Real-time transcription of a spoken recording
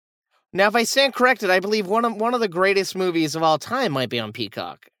Now, if I stand corrected, I believe one of the greatest movies of all time might be on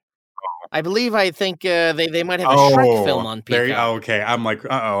Peacock. I think they might have a Shrek film on Peacock. Okay. I'm like,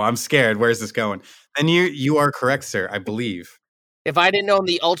 I'm scared. Where's this going? And you are correct, sir. I believe. If I didn't own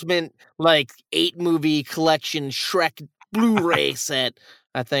the ultimate 8-movie collection Shrek Blu-ray set,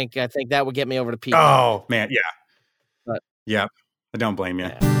 I think that would get me over to Peacock. Oh man, yeah. But, yeah, I don't blame you.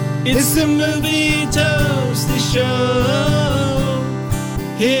 Yeah. It's the Movie Toasty Show,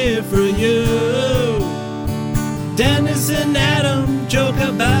 here for you. Dennis and Adam joke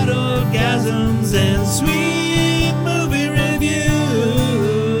about orgasms and sweet movie reviews.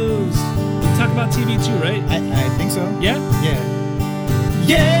 We talk about TV too, right? I think so. Yeah? Yeah.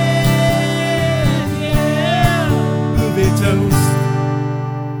 Yeah! Movie Toast.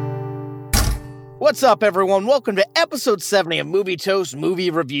 What's up, everyone? Welcome to episode 70 of Movie Toast Movie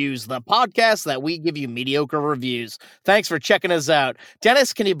Reviews, the podcast that we give you mediocre reviews. Thanks for checking us out.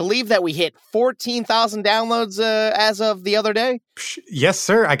 Dennis, can you believe that we hit 14,000 downloads as of the other day? Yes,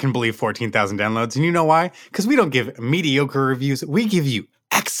 sir. I can believe 14,000 downloads. And you know why? Because we don't give mediocre reviews. We give you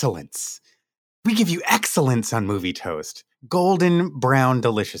excellence. We give you excellence on Movie Toast. Golden brown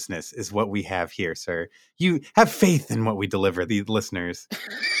deliciousness is what we have here, sir. You have faith in what we deliver, the listeners.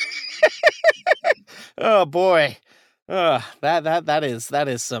 Oh boy. That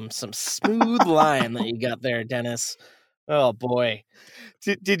is some smooth line that you got there, Dennis. Oh boy.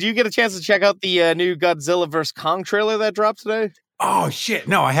 Did you get a chance to check out the new Godzilla vs. Kong trailer that dropped today? Oh shit.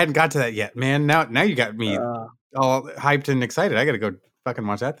 No, I hadn't got to that yet, man. Now you got me all hyped and excited. I got to go fucking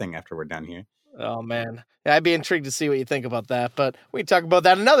watch that thing after we're done here. Oh man. Yeah, I'd be intrigued to see what you think about that, but we can talk about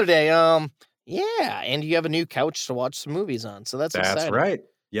that another day. Yeah, and you have a new couch to watch some movies on, so that's exciting. That's right.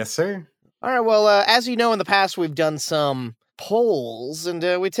 Yes, sir. All right, well, as you know, in the past, we've done some polls, and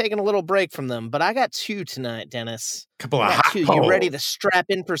we've taken a little break from them, but I got two tonight, Dennis. Couple of hot polls. You ready to strap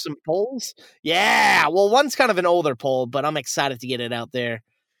in for some polls? Yeah, well, one's kind of an older poll, but I'm excited to get it out there.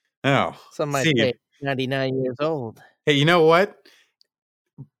 Oh, some might say 99 years old. Hey, you know what?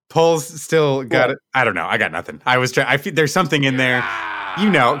 Polls still got it. I don't know. I got nothing. I was trying. I feel there's something in there. You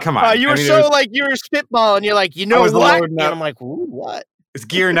know, come on. You were you were spitballing. You're like, you know what? And I'm like, ooh, what? It's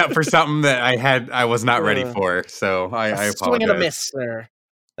gearing up for something that I was not ready for. So I apologize. Swing and a miss, sir.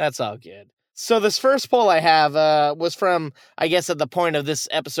 That's all good. So this first poll I have was from, I guess, at the point of this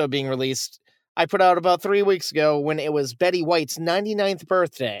episode being released, I put out about 3 weeks ago when it was Betty White's 99th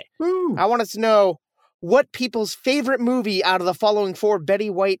birthday. Woo. I wanted to know what people's favorite movie out of the following 4 Betty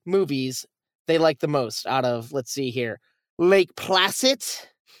White movies they like the most out of, let's see here, Lake Placid,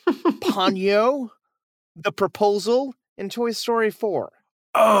 Ponyo, The Proposal, and Toy Story 4.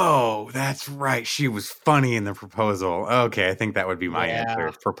 Oh, that's right. She was funny in The Proposal. Okay, I think that would be my answer.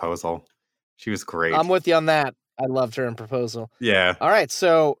 Proposal. She was great. I'm with you on that. I loved her in Proposal. Yeah. All right,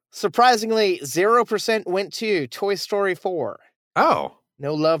 so surprisingly, 0% went to Toy Story 4. Oh.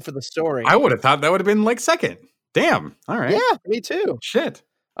 No love for the story. I would have thought that would have been like second. Damn. All right. Yeah, me too. Shit.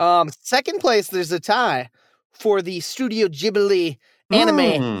 Second place, there's a tie for the Studio Ghibli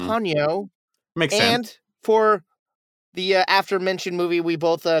anime Ponyo. Makes sense. And for the after-mentioned movie we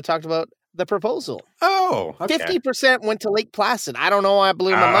both talked about, The Proposal. Oh, okay. 50% went to Lake Placid. I don't know why it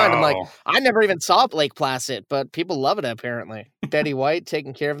blew my mind. I'm like, I never even saw Lake Placid, but people love it apparently. Betty White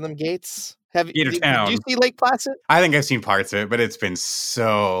taking care of them gates. Did you see Lake Placid? I think I've seen parts of it, but it's been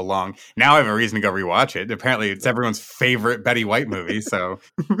so long. Now I have a reason to go rewatch it. Apparently, it's everyone's favorite Betty White movie, so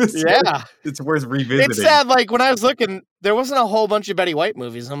it's worth revisiting. It's sad, like, when I was looking, there wasn't a whole bunch of Betty White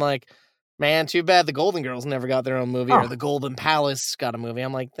movies. I'm like, man, too bad the Golden Girls never got their own movie, or the Golden Palace got a movie.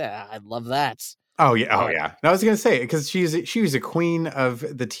 I'm like, I'd love that. Oh, yeah. Oh, yeah. I was going to say, because she was a queen of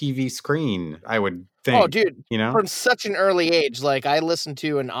the TV screen, I would think. Oh, dude, from such an early age, like, I listened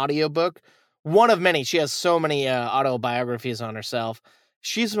to an audiobook. One of many. She has so many autobiographies on herself.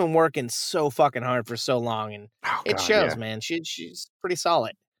 She's been working so fucking hard for so long, and it shows, man. She's pretty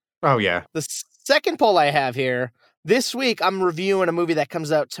solid. Oh, yeah. The second poll I have here, this week I'm reviewing a movie that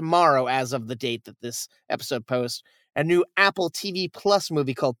comes out tomorrow as of the date that this episode posts, a new Apple TV Plus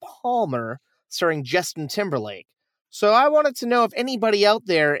movie called Palmer, starring Justin Timberlake. So I wanted to know if anybody out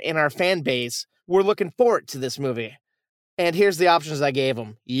there in our fan base were looking forward to this movie. And here's the options I gave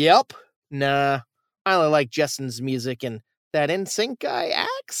them. Yep. Nah, I only like Justin's music and that NSYNC guy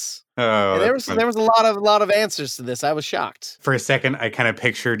acts. Oh, and there was a lot of answers to this. I was shocked. For a second, I kind of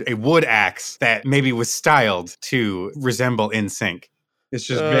pictured a wood axe that maybe was styled to resemble NSYNC. It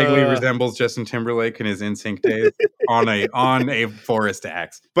just vaguely resembles Justin Timberlake in his NSYNC days on a forest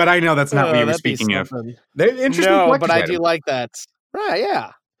axe. But I know that's not what you were speaking of. No, but I do like that. Right?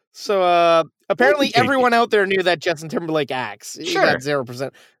 Yeah. So, Apparently, Thank you. everyone out there knew that Justin Timberlake acts. He Sure. got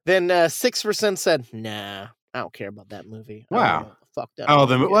 0%. Then 6% said, nah, I don't care about that movie. I don't Wow. know what the fuck that Oh,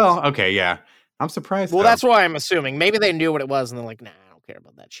 movie is." well, okay, yeah. I'm surprised. Well, though. that's why I'm assuming. Maybe they knew what it was and they're like, nah, I don't care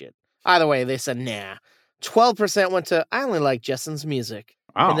about that shit. Either way, they said, nah. 12% went to, I only like Justin's music.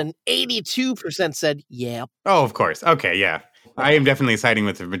 Oh. And then 82% said, yeah. Oh, of course. Okay, yeah. I am definitely siding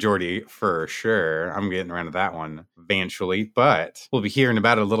with the majority for sure. I'm getting around to that one eventually, but we'll be hearing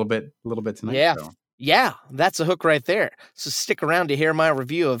about it a little bit tonight. Yeah. So. Yeah, that's a hook right there. So stick around to hear my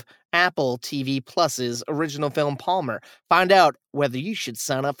review of Apple TV Plus's original film Palmer. Find out whether you should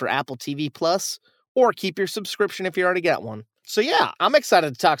sign up for Apple TV Plus or keep your subscription if you already got one. So yeah, I'm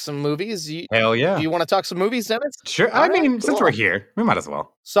excited to talk some movies. Hell yeah. Do you want to talk some movies, Dennis? Sure. All I right, mean, since cool. we're here, we might as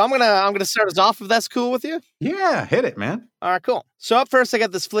well. So I'm gonna start us off if that's cool with you. Yeah, hit it, man. All right, cool. So up first, I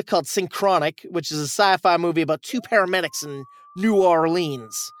got this flick called Synchronic, which is a sci-fi movie about two paramedics in New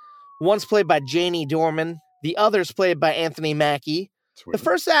Orleans. One's played by Janie Dorman, the other's played by Anthony Mackie. Sweet. The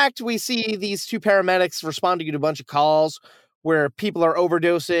first act, we see these two paramedics responding to a bunch of calls where people are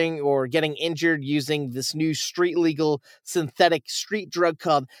overdosing or getting injured using this new street-legal synthetic street drug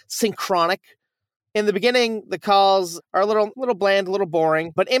called Synchronic. In the beginning, the calls are a little bland, a little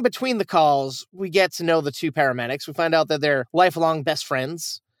boring, but in between the calls, we get to know the two paramedics. We find out that they're lifelong best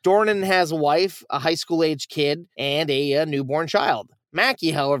friends. Dornan has a wife, a high school-age kid, and a newborn child.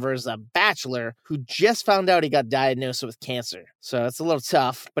 Mackie, however, is a bachelor who just found out he got diagnosed with cancer. So it's a little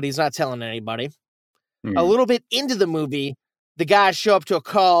tough, but he's not telling anybody. A little bit into the movie, the guys show up to a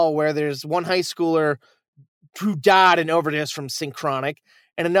call where there's one high schooler who died in overdose from Synchronic,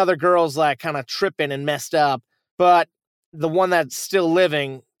 and another girl's like kind of tripping and messed up. But the one that's still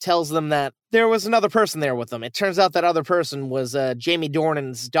living tells them that there was another person there with them. It turns out that other person was Jamie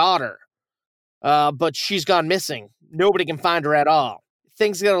Dornan's daughter. But she's gone missing. Nobody can find her at all.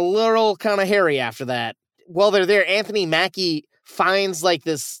 Things get a little kind of hairy after that. While they're there, Anthony Mackie finds like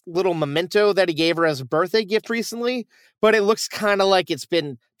this little memento that he gave her as a birthday gift recently, but it looks kind of like it's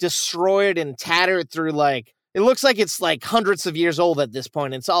been destroyed and tattered through it looks like it's like hundreds of years old at this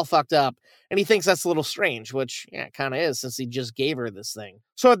point. And it's all fucked up. And he thinks that's a little strange, which, yeah, it kind of is since he just gave her this thing.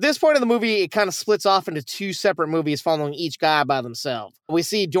 So at this point in the movie, it kind of splits off into two separate movies following each guy by themselves. We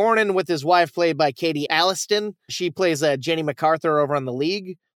see Dornan with his wife played by Katie Alliston. She plays Jenny MacArthur over on The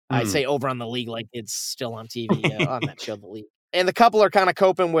League. I say over on The League like it's still on TV on that show, The League. And the couple are kind of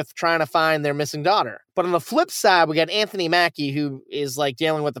coping with trying to find their missing daughter. But on the flip side, we got Anthony Mackie, who is like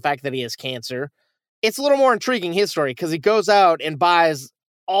dealing with the fact that he has cancer. It's a little more intriguing his story because he goes out and buys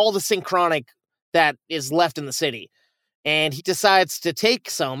all the Synchronic that is left in the city. And he decides to take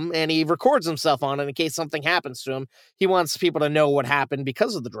some and he records himself on it in case something happens to him. He wants people to know what happened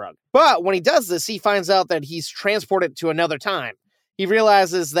because of the drug. But when he does this, he finds out that he's transported to another time. He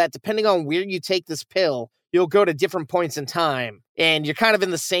realizes that depending on where you take this pill, you'll go to different points in time. And you're kind of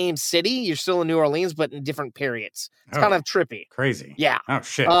in the same city. You're still in New Orleans, but in different periods. It's kind of trippy. Crazy. Yeah. Oh,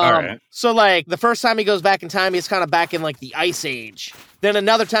 shit. All right. So, the first time he goes back in time, he's kind of back in, the Ice Age. Then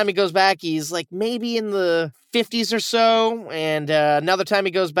another time he goes back, he's, maybe in the 50s or so. And another time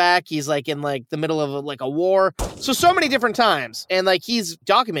he goes back, he's, in, the middle of, a war. So many different times. And, he's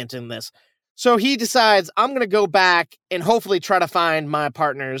documenting this. So he decides, I'm going to go back and hopefully try to find my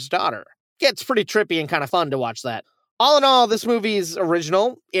partner's daughter. Gets pretty trippy and kind of fun to watch that. All in all, this movie is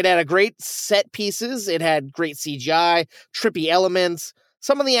original. It had a great set pieces. It had great CGI, trippy elements.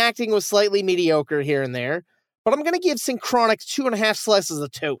 Some of the acting was slightly mediocre here and there. But I'm going to give Synchronic 2.5 slices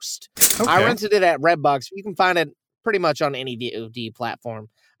of toast. Okay. I rented it at Redbox. You can find it pretty much on any VOD platform.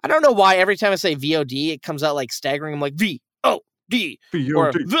 I don't know why every time I say VOD, it comes out staggering. I'm like, VOD.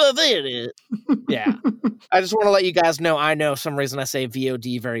 Or VOD. Yeah. I just want to let you guys know, I know some reason I say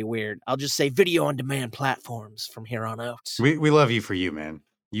VOD very weird. I'll just say video on demand platforms from here on out. We love you for you, man.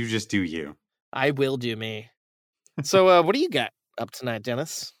 You just do you. I will do me. So what do you got up tonight,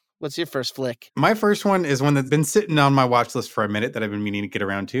 Dennis? What's your first flick? My first one is one that's been sitting on my watch list for a minute that I've been meaning to get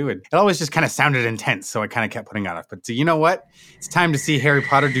around to. And it always just kind of sounded intense, so I kind of kept putting it off. But so you know what? It's time to see Harry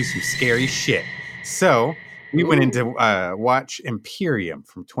Potter do some scary shit. So we went into watch Imperium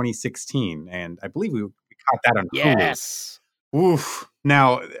from 2016, and I believe we caught that on Hulu. Yes. Oof.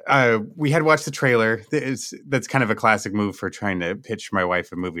 Now, we had watched the trailer. That's kind of a classic move for trying to pitch my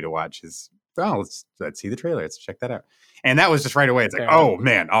wife a movie to watch is, let's see the trailer. Let's check that out. And that was just right away. It's like, oh,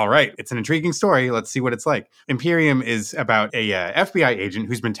 man, all right. It's an intriguing story. Let's see what it's like. Imperium is about a FBI agent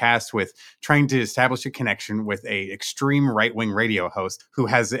who's been tasked with trying to establish a connection with a extreme right-wing radio host who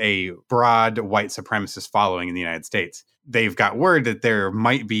has a broad white supremacist following in the United States. They've got word that there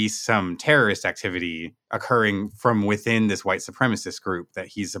might be some terrorist activity occurring from within this white supremacist group that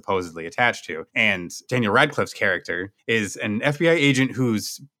he's supposedly attached to. And Daniel Radcliffe's character is an FBI agent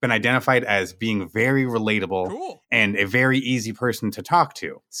who's been identified as being very relatable and a very easy person to talk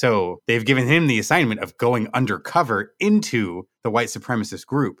to. So they've given him the assignment of going undercover into the white supremacist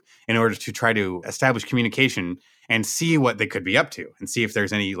group in order to try to establish communication and see what they could be up to and see if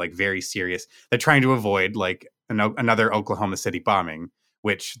there's any like very serious, they're trying to avoid like another Oklahoma City bombing,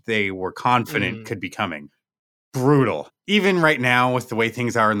 which they were confident could be coming. Brutal. Even right now with the way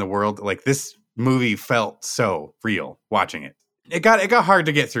things are in the world, like this movie felt so real watching it. It got hard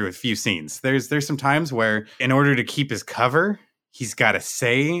to get through a few scenes. There's some times where in order to keep his cover, he's got to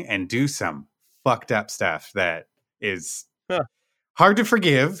say and do some fucked up stuff that is hard to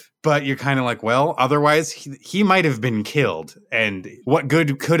forgive, but you're kind of like, well, otherwise he might have been killed, and what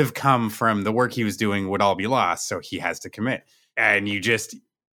good could have come from the work he was doing would all be lost, so he has to commit. And you just,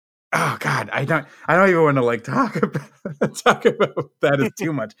 oh God, I don't even want to like talk about that is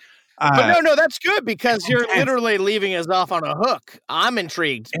too much. But no, that's good because you're literally leaving us off on a hook. I'm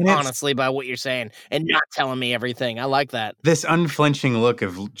intrigued, honestly, by what you're saying and not telling me everything. I like that. This unflinching look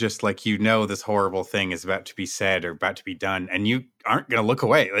of just like, this horrible thing is about to be said or about to be done, and you aren't going to look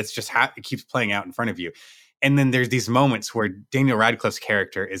away. It's just it keeps playing out in front of you. And then there's these moments where Daniel Radcliffe's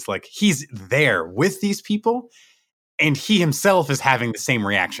character is like, he's there with these people, and he himself is having the same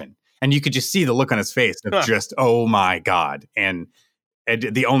reaction. And you could just see the look on his face of just, oh my God. And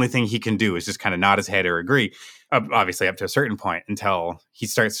the only thing he can do is just kind of nod his head or agree, obviously up to a certain point, until he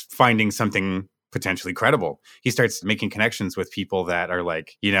starts finding something potentially credible. He starts making connections with people that are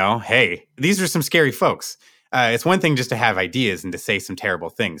like, hey, these are some scary folks. It's one thing just to have ideas and to say some terrible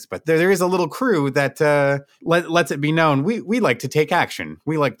things, but there is a little crew that lets it be known. We like to take action.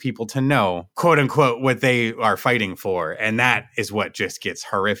 We like people to know, quote unquote, what they are fighting for. And that is what just gets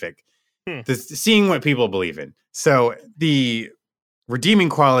horrific. Seeing what people believe in. So the redeeming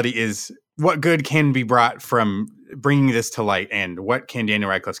quality is what good can be brought from bringing this to light, and what can Daniel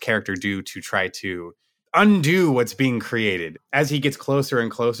Radcliffe's character do to try to undo what's being created. As he gets closer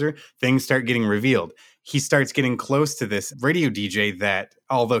and closer, things start getting revealed. He starts getting close to this radio DJ that,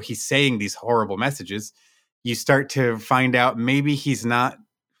 although he's saying these horrible messages, you start to find out maybe he's not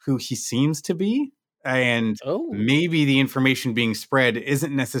who he seems to be. And maybe the information being spread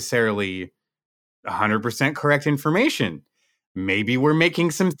isn't necessarily 100% correct information. Maybe we're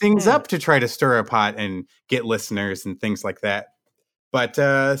making some things up to try to stir a pot and get listeners and things like that. But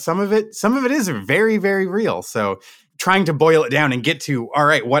some of it is very, very real. So trying to boil it down and get to, all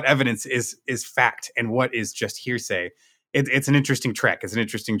right, what evidence is fact and what is just hearsay. It's an interesting trek. It's an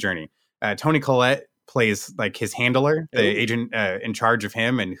interesting journey. Toni Collette plays like his handler, the agent in charge of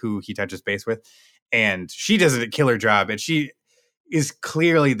him and who he touches base with. And she does a killer job. And she is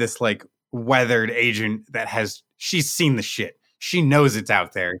clearly this like weathered agent that she's seen the shit. She knows it's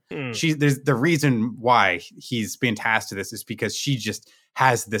out there. There's the reason why he's been tasked to this is because she just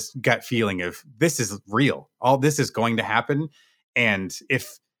has this gut feeling of this is real. All this is going to happen. And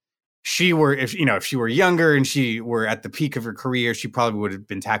if she were younger and she were at the peak of her career, she probably would have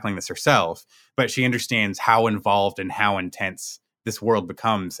been tackling this herself. But she understands how involved and how intense this world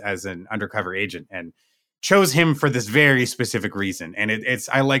becomes as an undercover agent, and chose him for this very specific reason. And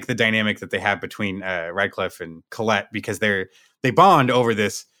I like the dynamic that they have between Radcliffe and Collette, because they bond over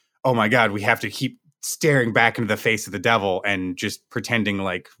this, oh my God, we have to keep staring back into the face of the devil and just pretending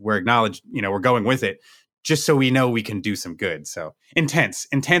like we're acknowledged, we're going with it, just so we know we can do some good. So intense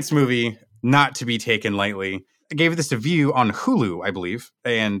movie, not to be taken lightly. I gave this a view on Hulu, I believe,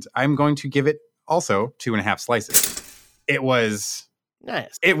 and I'm going to give it also 2.5 slices. It was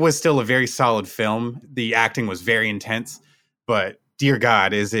nice. It was still a very solid film. The acting was very intense, but dear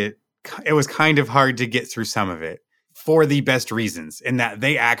God, it was kind of hard to get through some of it for the best reasons, in that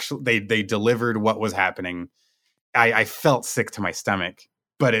they delivered what was happening. I felt sick to my stomach,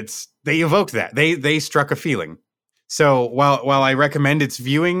 but they evoked that. They struck a feeling. So while I recommend its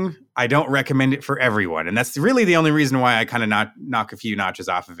viewing, I don't recommend it for everyone. And that's really the only reason why I kind of knock a few notches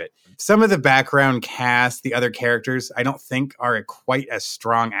off of it. Some of the background cast, the other characters, I don't think are quite as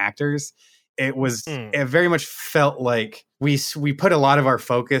strong actors. It very much felt like we put a lot of our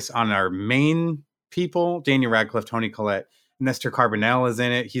focus on our main people. Daniel Radcliffe, Toni Collette, Nestor Carbonell is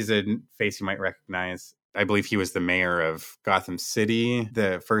in it. He's a face you might recognize. I believe he was the mayor of Gotham City,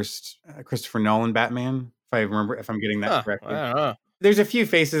 the first Christopher Nolan Batman. If I'm getting that correctly. There's a few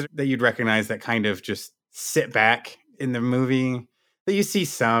faces that you'd recognize that kind of just sit back in the movie. That you see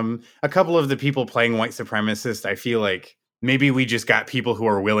a couple of the people playing white supremacists. I feel like maybe we just got people who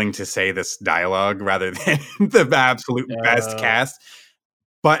are willing to say this dialogue rather than the absolute best cast.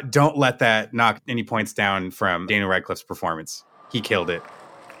 But don't let that knock any points down from Daniel Radcliffe's performance. He killed it.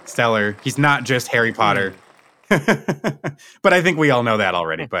 Stellar. He's not just Harry Potter. But I think we all know that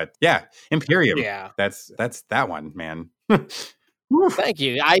already. But yeah, Imperium. Yeah. That's that one, man. Thank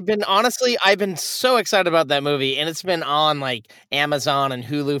you. I've been so excited about that movie, and it's been on like Amazon and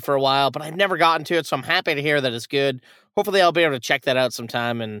Hulu for a while, but I've never gotten to it, so I'm happy to hear that it's good. Hopefully I'll be able to check that out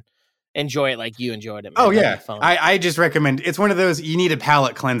sometime and enjoy it like you enjoyed it, man. Oh, That'd yeah. be fun. I just recommend, it's one of those, you need a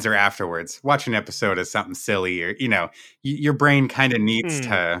palate cleanser afterwards. Watch an episode of something silly, or, your brain kind of needs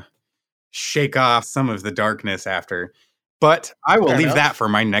to shake off some of the darkness after. But I will leave that for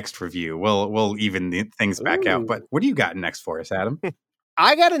my next review. We'll even things back out. But what do you got next for us, Adam?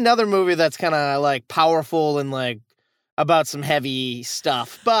 I got another movie that's kind of like powerful and like about some heavy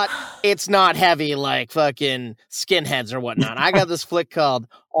stuff, but it's not heavy like fucking skinheads or whatnot. I got this flick called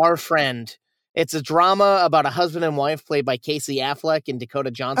Our Friend. It's a drama about a husband and wife played by Casey Affleck and Dakota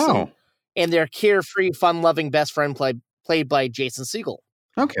Johnson, and their carefree, fun-loving best friend played by Jason Segel.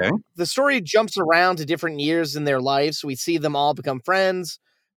 Okay. The story jumps around to different years in their lives. We see them all become friends,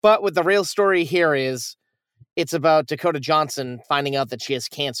 but what the real story here is, it's about Dakota Johnson finding out that she has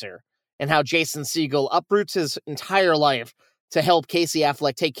cancer and how Jason Segel uproots his entire life to help Casey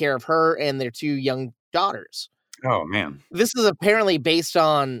Affleck take care of her and their 2 young daughters. Oh, man. This is apparently based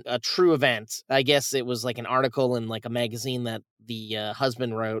on a true event. I guess it was like an article in like a magazine that the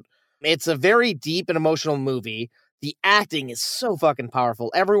husband wrote. It's a very deep and emotional movie. The acting is so fucking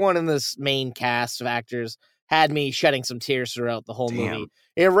powerful. Everyone in this main cast of actors had me shedding some tears throughout the whole movie.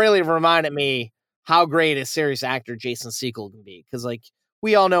 It really reminded me how great a serious actor Jason Segel can be. Because, like,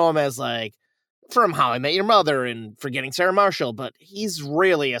 we all know him as, like, from How I Met Your Mother and Forgetting Sarah Marshall, but he's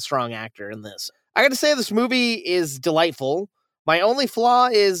really a strong actor in this. I gotta say, this movie is delightful. My only flaw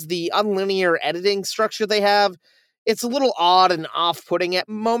is the unlinear editing structure they have. It's a little odd and off-putting at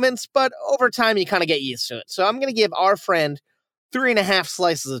moments, but over time you kind of get used to it. So I'm gonna give Our Friend 3.5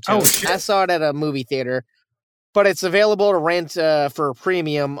 slices of toast. I saw it at a movie theater, but it's available to rent for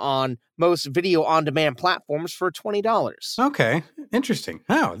premium on most video-on-demand platforms for $20. Okay, interesting.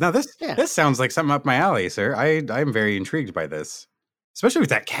 Oh, now this sounds like something up my alley, sir. I'm very intrigued by this, especially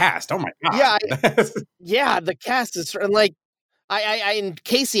with that cast. Oh my god! Yeah, the cast is like, and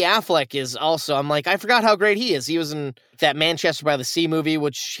Casey Affleck is also. I'm like, I forgot how great he is. He was in that Manchester by the Sea movie,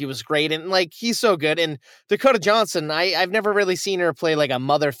 which he was great in. Like, he's so good. And Dakota Johnson, I've never really seen her play like a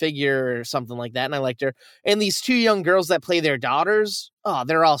mother figure or something like that, and I liked her. And these 2 young girls that play their daughters,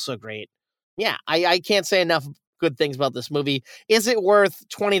 they're also great. Yeah, I can't say enough good things about this movie. Is it worth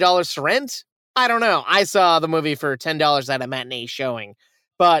 $20 to rent? I don't know. I saw the movie for $10 at a matinee showing.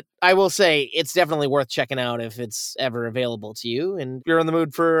 But I will say it's definitely worth checking out if it's ever available to you. And you're in the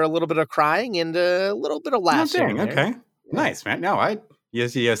mood for a little bit of crying and a little bit of laughter. Okay. Yeah. Nice, man. No,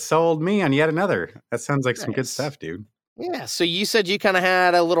 you sold me on yet another. That sounds like some good stuff, dude. Yeah. So you said you kind of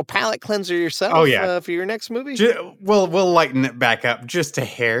had a little palate cleanser yourself for your next movie? We'll lighten it back up just a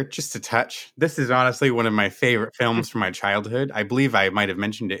hair, just a touch. This is honestly one of my favorite films from my childhood. I believe I might have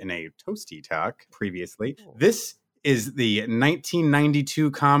mentioned it in a Toasty Talk previously. This is the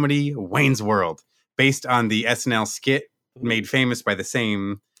 1992 comedy Wayne's World, based on the SNL skit made famous by the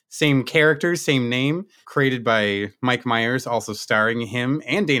same characters, same name, created by Mike Myers, also starring him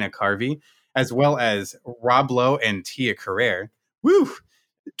and Dana Carvey, as well as Rob Lowe and Tia Carrere. Woo!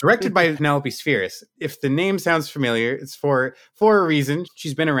 Directed by Penelope Spheris. If the name sounds familiar, it's for a reason.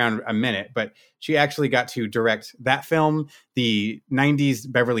 She's been around a minute, but she actually got to direct that film, the 90s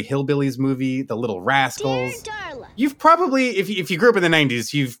Beverly Hillbillies movie, The Little Rascals. You've probably, if you grew up in the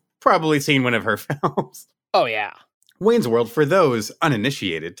 90s, you've probably seen one of her films. Oh, yeah. Wayne's World, for those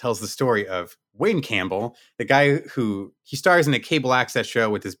uninitiated, tells the story of Wayne Campbell, the guy who he stars in a cable access show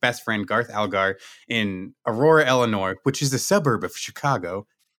with his best friend Garth Algar in Aurora, Illinois, which is a suburb of Chicago.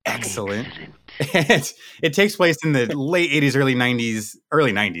 Excellent. And it takes place in the late 80s,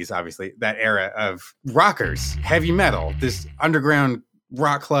 early 90s, obviously, that era of rockers, heavy metal, this underground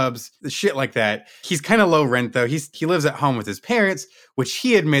rock clubs, shit like that. He's kind of low rent, though. He lives at home with his parents, which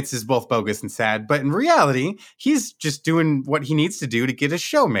he admits is both bogus and sad. But in reality, he's just doing what he needs to do to get a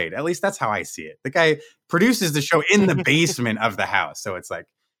show made. At least that's how I see it. The guy produces the show in the basement of the house. So it's like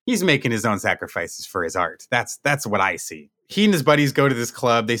he's making his own sacrifices for his art. That's what I see. He and his buddies go to this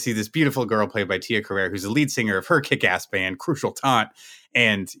club. They see this beautiful girl played by Tia Carrere, who's the lead singer of her kick-ass band, Crucial Taunt,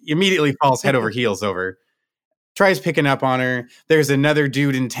 and immediately falls head over heels over. Tries picking up on her. There's another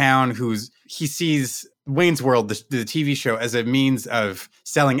dude in town he sees Wayne's World, the TV show, as a means of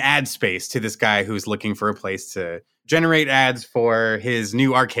selling ad space to this guy who's looking for a place to generate ads for his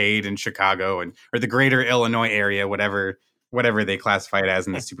new arcade in Chicago or the greater Illinois area, whatever whatever they classify it as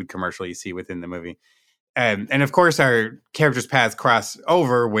in the stupid commercial you see within the movie. And of course, our characters' paths cross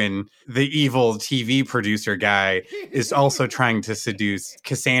over when the evil TV producer guy is also trying to seduce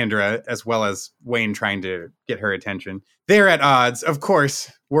Cassandra, as well as Wayne trying to get her attention. They're at odds. Of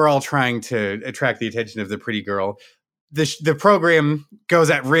course, we're all trying to attract the attention of the pretty girl. The program goes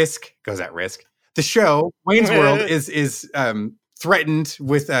at risk. The show, Wayne's World, is threatened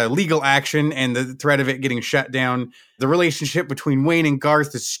with legal action and the threat of it getting shut down. The relationship between Wayne and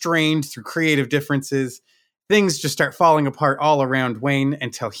Garth is strained through creative differences. Things just start falling apart all around Wayne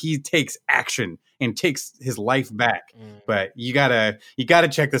until he takes action and takes his life back. But you gotta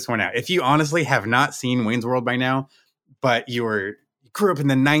check this one out. If you honestly have not seen Wayne's World by now, but you grew up in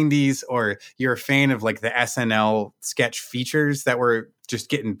the 90s, or you're a fan of like the SNL sketch features that were just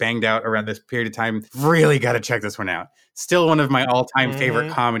getting banged out around this period of time, really got to check this one out. Still one of my all-time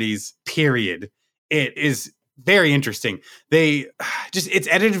favorite comedies, period. It is very interesting. It's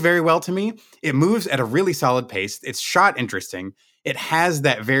edited very well to me. It moves at a really solid pace. It's shot interesting. It has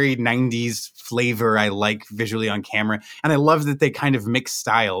that very 90s flavor I like visually on camera. And I love that they kind of mix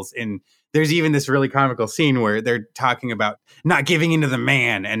styles. And there's even this really comical scene where they're talking about not giving into the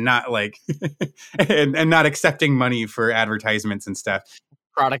man and not like and not accepting money for advertisements and stuff.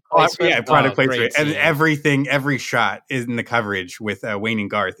 Product placement. Product placement. And every shot in the coverage with Wayne and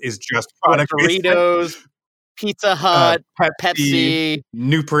Garth is just product Doritos, Pizza Hut, Pepsi,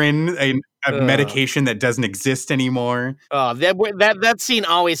 Nuprin, a medication that doesn't exist anymore. Oh, that scene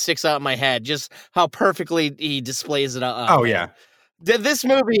always sticks out in my head. Just how perfectly he displays it. Yeah. This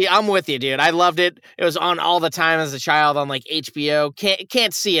movie, I'm with you, dude. I loved it. It was on all the time as a child on like HBO.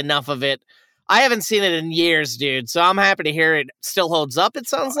 Can't see enough of it. I haven't seen it in years, dude. So I'm happy to hear it still holds up, it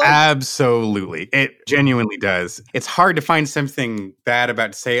sounds like. Absolutely. It genuinely does. It's hard to find something bad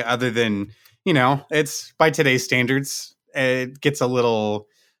about to say other than, it's by today's standards. It gets a little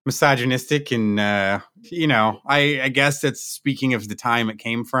misogynistic and, I guess that's speaking of the time it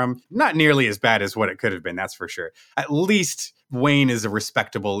came from. Not nearly as bad as what it could have been, that's for sure. At least Wayne is a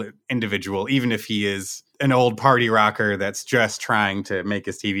respectable individual, even if he is an old party rocker that's just trying to make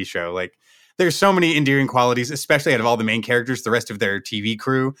his TV show. Like, there's so many endearing qualities, especially out of all the main characters, the rest of their TV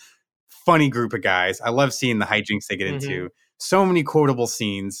crew. Funny group of guys. I love seeing the hijinks they get into. So many quotable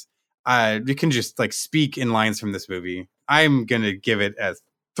scenes. You can just like speak in lines from this movie. I'm going to give it a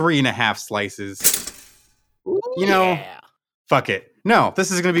 3.5 slices. Ooh, fuck it. No,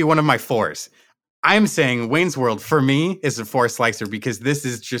 this is going to be one of my 4s. I'm saying Wayne's World, for me, is a 4-slicer because this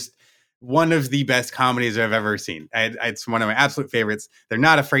is just one of the best comedies I've ever seen. It's one of my absolute favorites. They're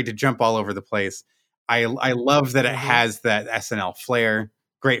not afraid to jump all over the place. I love that it has that SNL flair.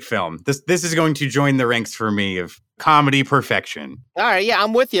 Great film. This is going to join the ranks for me of comedy perfection. All right, yeah,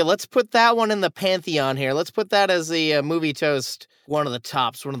 I'm with you. Let's put that one in the pantheon here. Let's put that as the movie toast, one of the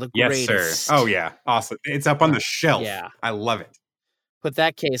tops, one of the greatest. Yes, sir. Oh, yeah. Awesome. It's up on the shelf. Yeah. I love it. Put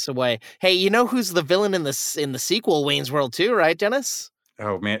that case away. Hey, you know who's the villain in the sequel, Wayne's World 2, right, Dennis?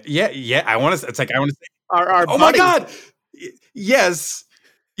 Oh, man. Yeah. I want to say. Our oh, my God. Yes.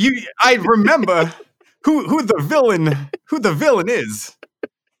 I remember who the villain is.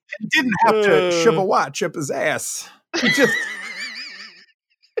 He didn't have to shove a watch up his ass.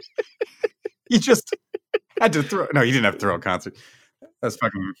 He just had to throw. No, he didn't have to throw a concert. That's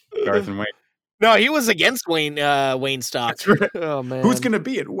fucking Garth and Wayne. No, he was against Wayne Stock. Right. Oh man, who's gonna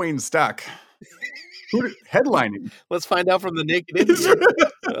be at Wayne Stock? Headlining? Let's find out from the Naked Indian.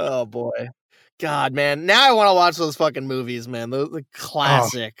 Oh boy, God, man! Now I want to watch those fucking movies, man. The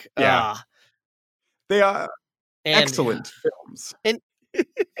classic. Oh, yeah, they are excellent films. And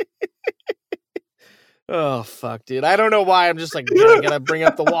oh fuck, dude! I don't know why I'm just like gonna bring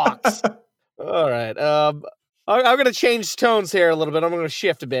up the walks. All right, I'm gonna change tones here a little bit. I'm gonna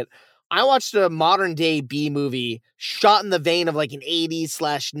shift a bit. I watched a modern day B movie shot in the vein of like an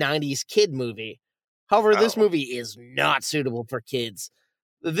 80s/90s kid movie. However, this movie is not suitable for kids.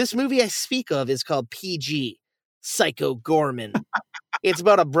 This movie I speak of is called PG, Psycho Gorman. It's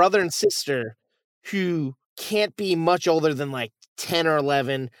about a brother and sister who can't be much older than like 10 or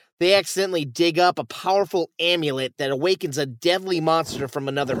 11. They accidentally dig up a powerful amulet that awakens a deadly monster from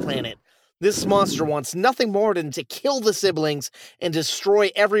another planet. This monster wants nothing more than to kill the siblings and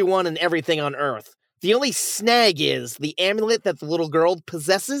destroy everyone and everything on Earth. The only snag is the amulet that the little girl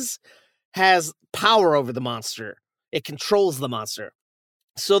possesses has power over the monster. It controls the monster.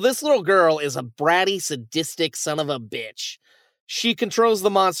 So this little girl is a bratty, sadistic son of a bitch. She controls the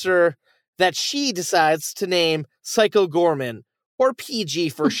monster that she decides to name Psycho Gorman, or PG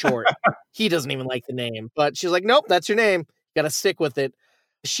for short. He doesn't even like the name, but she's like, nope, that's your name. Gotta stick with it.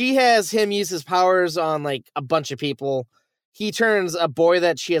 She has him use his powers on like a bunch of people. He turns a boy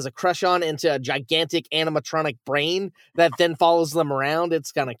that she has a crush on into a gigantic animatronic brain that then follows them around.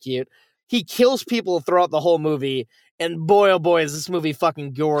 It's kind of cute. He kills people throughout the whole movie, and boy, oh boy, is this movie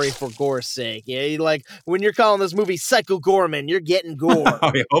fucking gory for gore's sake. Yeah, like, when you're calling this movie Psycho Gorman, you're getting gore.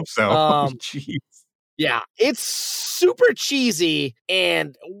 I hope so. Jeez. Yeah, it's super cheesy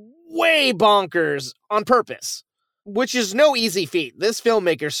and way bonkers on purpose, which is no easy feat. This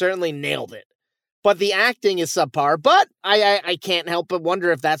filmmaker certainly nailed it. But the acting is subpar, but I can't help but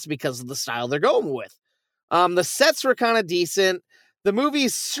wonder if that's because of the style they're going with. The sets were kind of decent. The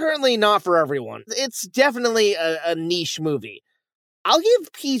movie's certainly not for everyone. It's definitely a niche movie. I'll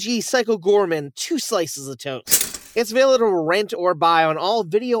give PG Psycho Gorman 2 slices of toast. It's available to rent or buy on all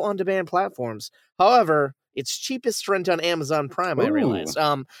video-on-demand platforms. However, it's cheapest to rent on Amazon Prime, I realized.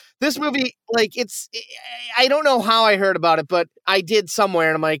 This movie, like, I don't know how I heard about it, but I did somewhere,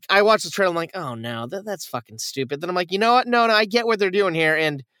 and I'm like, I watched the trailer, I'm like, oh no, that's fucking stupid. Then I'm like, you know what? No, I get what they're doing here,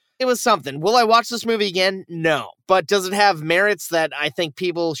 and it was something. Will I watch this movie again? No. But does it have merits that I think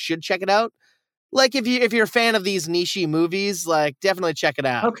people should check it out? Like, if you're a fan of these niche movies, like, definitely check it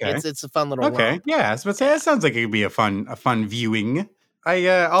out. Okay. It's a fun little romp. Yeah, I was about to say, that sounds like it could be a fun viewing.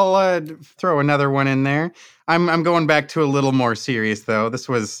 I'll throw another one in there. I'm going back to a little more serious though. This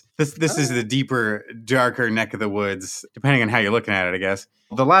is the deeper, darker neck of the woods, depending on how you're looking at it, I guess.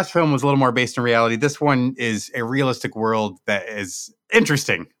 The last film was a little more based in reality. This one is a realistic world that is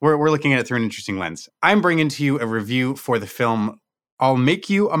interesting. We're looking at it through an interesting lens. I'm bringing to you a review for the film I'll Make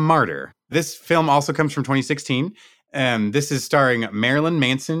You a Martyr. This film also comes from 2016. This is starring Marilyn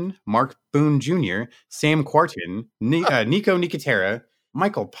Manson, Mark Boone Jr., Sam Quartin, Nico Nicotera,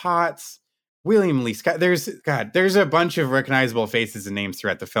 Michael Potts, William Lee Scott. There's a bunch of recognizable faces and names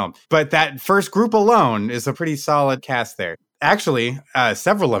throughout the film. But that first group alone is a pretty solid cast there. Actually,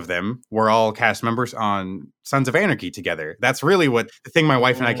 several of them were all cast members on Sons of Anarchy together. That's really what the thing my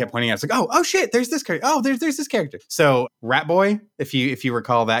wife and I kept pointing out. It's like, oh shit, there's this character. Oh, there's this character. So Rat Boy, if you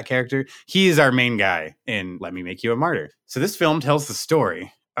recall that character, he is our main guy in Let Me Make You a Martyr. So this film tells the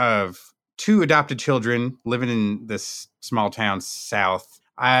story of 2 adopted children living in this small town south.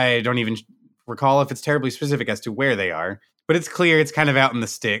 I don't even recall if it's terribly specific as to where they are, but it's clear it's kind of out in the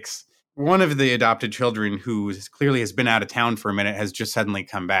sticks. One of the adopted children, who clearly has been out of town for a minute, has just suddenly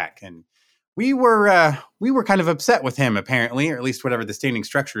come back, and we were kind of upset with him, apparently, or at least whatever the standing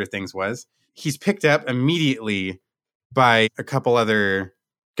structure of things was. He's picked up immediately by a couple other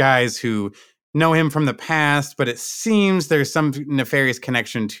guys who know him from the past, but it seems there's some nefarious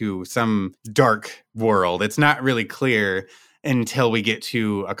connection to some dark world. It's not really clear until we get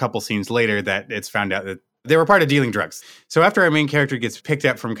to a couple scenes later that it's found out that they were part of dealing drugs. So after our main character gets picked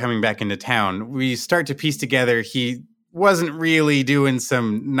up from coming back into town, we start to piece together he wasn't really doing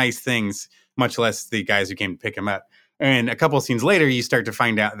some nice things, much less the guys who came to pick him up. And a couple of scenes later, you start to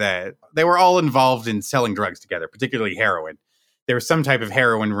find out that they were all involved in selling drugs together, particularly heroin. There was some type of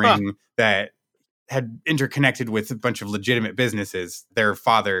heroin ring that had interconnected with a bunch of legitimate businesses. Their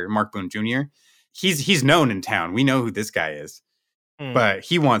father, Mark Boone Jr., he's known in town. We know who this guy is. But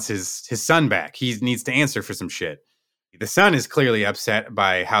he wants his son back. He needs to answer for some shit. The son is clearly upset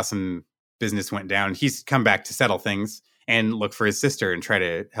by how some business went down. He's come back to settle things and look for his sister and try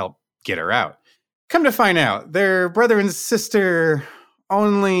to help get her out. Come to find out, they're brother and sister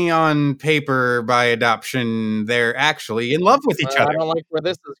only on paper by adoption. They're actually in love with each other. I don't like where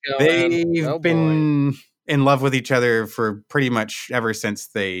this is going. They've been in love with each other for pretty much ever since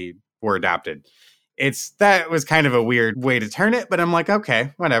they were adopted. That was kind of a weird way to turn it, but I'm like,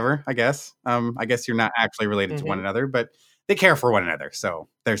 okay, whatever, I guess. I guess you're not actually related to one another, but they care for one another. So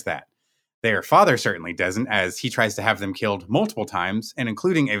there's that. Their father certainly doesn't, as he tries to have them killed multiple times, and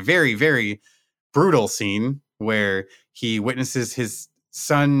including a very, very brutal scene where he witnesses his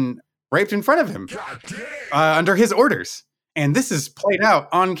son raped in front of him under his orders. And this is played out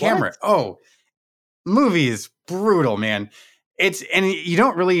on camera. What? Oh, movie is brutal, man. And you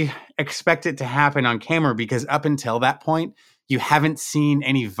don't really expect it to happen on camera because up until that point, you haven't seen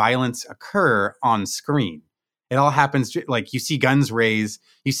any violence occur on screen. It all happens like you see guns raised,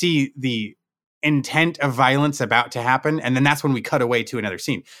 you see the intent of violence about to happen, and then that's when we cut away to another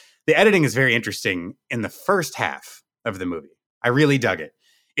scene. The editing is very interesting in the first half of the movie. I really dug it.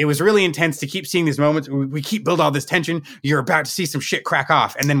 It was really intense to keep seeing these moments. We keep building all this tension. You're about to see some shit crack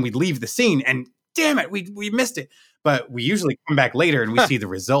off, and then we leave the scene, and damn it, we missed it. But we usually come back later and we see the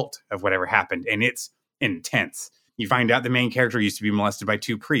result of whatever happened, and it's intense. You find out the main character used to be molested by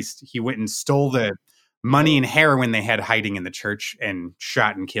 2 priests. He went and stole the money and heroin they had hiding in the church and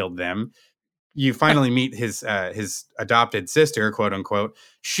shot and killed them. You finally meet his adopted sister, quote unquote.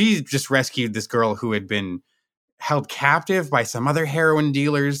 She just rescued this girl who had been held captive by some other heroin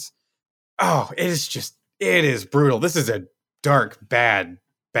dealers. Oh, it is brutal. This is a dark, bad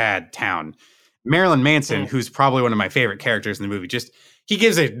town. Marilyn Manson, who's probably one of my favorite characters in the movie, he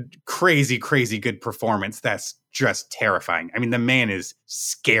gives a crazy, crazy good performance that's just terrifying. I mean, the man is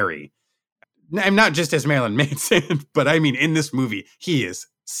scary. I'm not just as Marilyn Manson, but I mean, in this movie, he is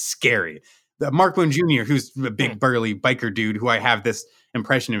scary. Mark Boone Jr., who's a big burly biker dude, who I have this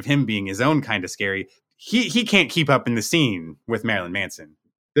impression of him being his own kind of scary. He can't keep up in the scene with Marilyn Manson.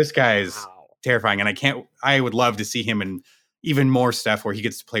 This guy is terrifying, and I would love to see him in even more stuff where he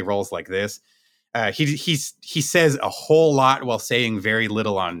gets to play roles like this. He says a whole lot while saying very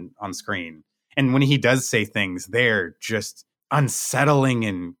little on screen. And when he does say things, they're just unsettling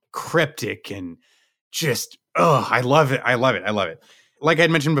and cryptic and just, I love it. I love it. Like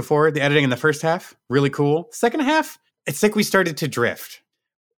I'd mentioned before, the editing in the first half, really cool. Second half, it's like we started to drift.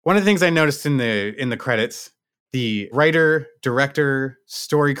 One of the things I noticed in the credits, the writer, director,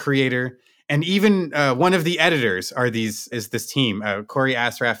 story creator, and even one of the editors is this team, Corey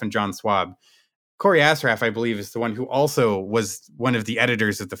Asraf and John Swab. Corey Asraf, I believe, is the one who also was one of the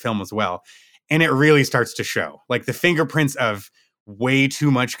editors of the film as well. And it really starts to show. Like the fingerprints of way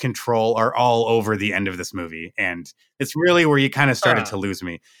too much control are all over the end of this movie. And it's really where you kind of started to lose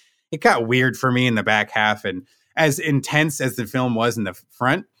me. It got weird for me in the back half. And as intense as the film was in the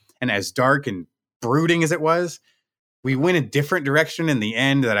front, and as dark and brooding as it was, we went a different direction in the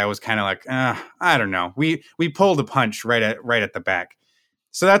end that I was kind of like, I don't know. We pulled a punch right at the back.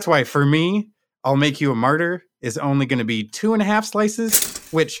 So that's why for me, I'll Make You a Martyr is only going to be 2.5 slices,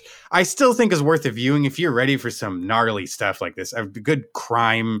 which I still think is worth a viewing if you're ready for some gnarly stuff like this, a good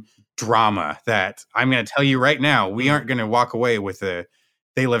crime drama that I'm going to tell you right now, we aren't going to walk away with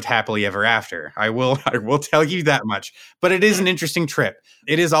They Lived Happily Ever After. I will tell you that much, but it is an interesting trip.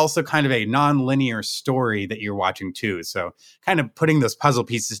 It is also kind of a non-linear story that you're watching too. So kind of putting those puzzle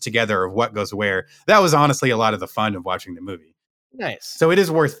pieces together of what goes where, that was honestly a lot of the fun of watching the movie. Nice. So it is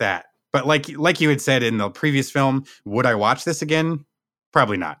worth that. But like you had said in the previous film, would I watch this again?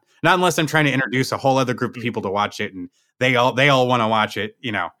 Probably not. Not unless I'm trying to introduce a whole other group of people to watch it and they all want to watch it.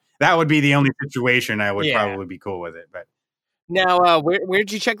 You know, that would be the only situation I would probably be cool with it. But now,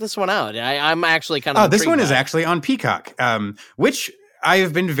 where'd you check this one out? I'm actually kind of. This one is actually on Peacock, which I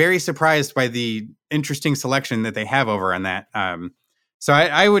have been very surprised by the interesting selection that they have over on that. So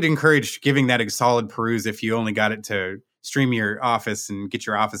I would encourage giving that a solid peruse if you only got it to stream your Office and get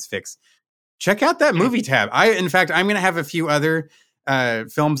your Office fix. Check out that movie tab. In fact, I'm going to have a few other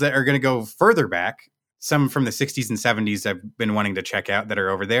films that are going to go further back. Some from the 60s and 70s I've been wanting to check out that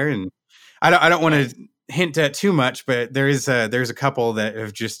are over there. And I don't want to hint at too much, but there's a couple that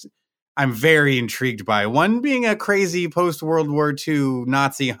have I'm very intrigued by. One being a crazy post-World War II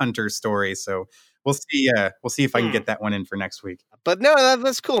Nazi hunter story. So we'll see if I can get that one in for next week. But no,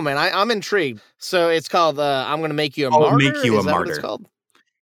 that's cool, man. I'm intrigued. So it's called I'm going to Make You a Martyr. I'll Make You a Martyr. Martyr. What it's called?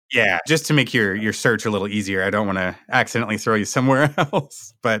 Yeah, just to make your search a little easier. I don't want to accidentally throw you somewhere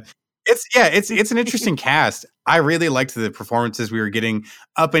else. But it's an interesting cast. I really liked the performances we were getting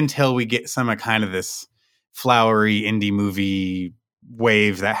up until we get some kind of this flowery indie movie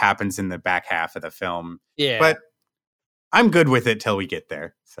wave that happens in the back half of the film. Yeah. But I'm good with it till we get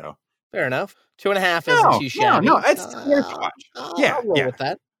there. So fair enough. 2.5 isn't too shabby. No, it's worth a watch. I'll roll with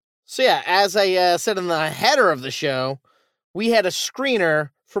that. So as I said in the header of the show, we had a screener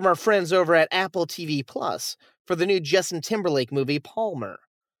from our friends over at Apple TV Plus for the new Justin Timberlake movie, Palmer.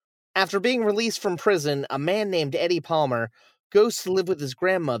 After being released from prison, a man named Eddie Palmer goes to live with his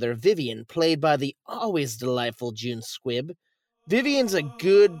grandmother, Vivian, played by the always delightful June Squibb. Vivian's a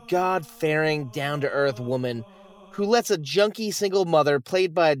good, God-fearing, down-to-earth woman who lets a junkie single mother,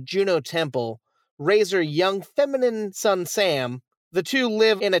 played by Juno Temple, raise her young feminine son Sam. The two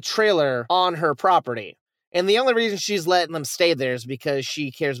live in a trailer on her property. And the only reason she's letting them stay there is because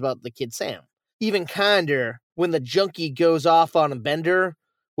she cares about the kid Sam. Even kinder, when the junkie goes off on a bender,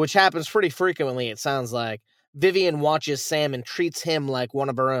 which happens pretty frequently, it sounds like, Vivian watches Sam and treats him like one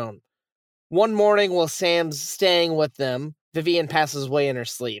of her own. One morning while Sam's staying with them, Vivian passes away in her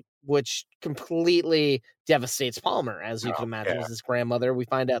sleep, which completely devastates Palmer, as you can imagine, as his grandmother. We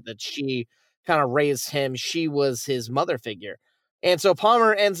find out that she kind of raised him. She was his mother figure. And so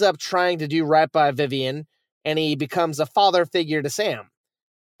Palmer ends up trying to do right by Vivian, and he becomes a father figure to Sam.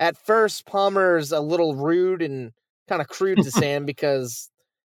 At first, Palmer's a little rude and kind of crude to Sam because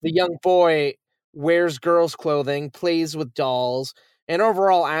the young boy wears girls' clothing, plays with dolls, and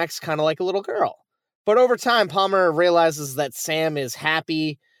overall acts kind of like a little girl. But over time, Palmer realizes that Sam is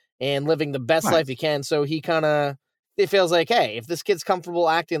happy and living the best life he can, so it feels like, hey, if this kid's comfortable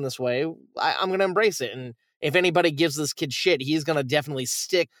acting this way, I'm going to embrace it. And if anybody gives this kid shit, he's going to definitely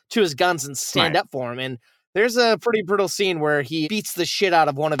stick to his guns and stand Right. up for him. And there's a pretty brutal scene where he beats the shit out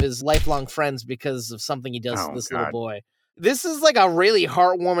of one of his lifelong friends because of something he does to Oh, this God. little boy. This is like a really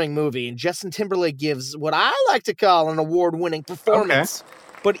heartwarming movie, and Justin Timberlake gives what I like to call an award-winning performance.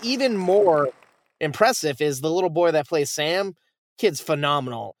 But even more impressive is the little boy that plays Sam. Kid's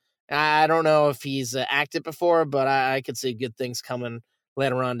phenomenal. I don't know if he's acted before, but I could see good things coming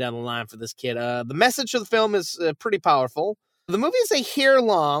later on down the line for this kid. The message of the film is pretty powerful. The movie is a hair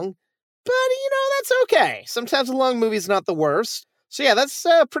long, but, that's okay. Sometimes a long movie's not the worst. So, yeah, that's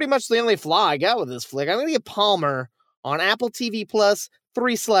pretty much the only flaw I got with this flick. I'm going to give Palmer on Apple TV Plus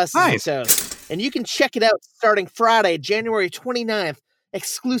 3 slices Nice. of toast. And you can check it out starting Friday, January 29th,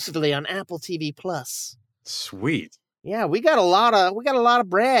 exclusively on Apple TV Plus. Sweet. Yeah, we got a lot of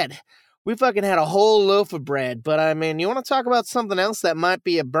bread. We fucking had a whole loaf of bread. But, I mean, you want to talk about something else that might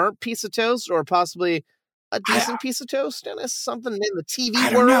be a burnt piece of toast or possibly a decent piece of toast, Dennis? Something in the TV I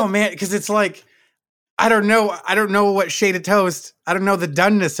world? don't know, man, because it's like, I don't know what shade of toast. I don't know the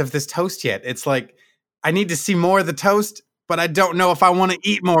doneness of this toast yet. It's like, I need to see more of the toast, but I don't know if I want to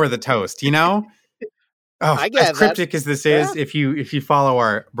eat more of the toast, Oh, I get as that. cryptic as this is, Yeah. if you follow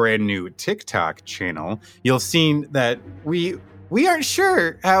our brand new TikTok channel, you'll see that we aren't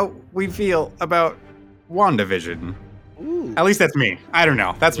sure how we feel about WandaVision. Ooh. At least that's me. I don't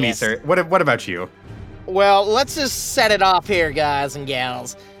know. That's me, Yes. sir. What about you? Well, let's just set it off here, guys and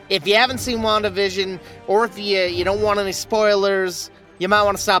gals. If you haven't seen WandaVision, or if you don't want any spoilers, you might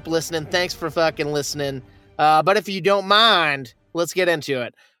want to stop listening. Thanks for fucking listening. But if you don't mind, let's get into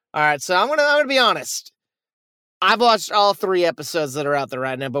it. All right, so I'm gonna be honest. I've watched all 3 episodes that are out there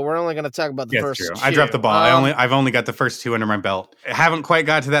right now, but we're only gonna talk about the Yes, first true. 2. I dropped the ball. I've only got the first 2 under my belt. I haven't quite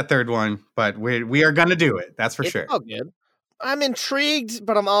got to that third one, but we are gonna do it. That's for It's sure. all good. I'm intrigued,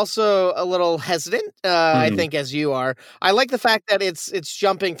 but I'm also a little hesitant. I think, as you are. I like the fact that it's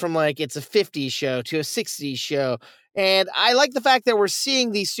jumping from like it's a 50s show to a 60s show, and I like the fact that we're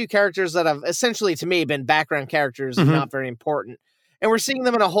seeing these 2 characters that have essentially, to me, been background characters, Mhm. not very important, and we're seeing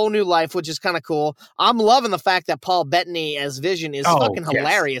them in a whole new life, which is kind of cool. I'm loving the fact that Paul Bettany as Vision is Oh, fucking yes.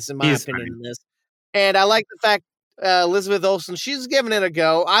 hilarious, in my He is opinion, funny. in this, and I like the fact. Elizabeth Olsen, she's giving it a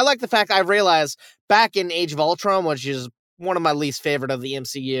go. I like the fact I realized back in Age of Ultron, which is one of my least favorite of the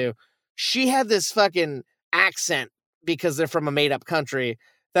MCU, she had this fucking accent because they're from a made-up country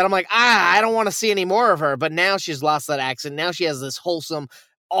that I'm like, I don't want to see any more of her. But now she's lost that accent. Now she has this wholesome,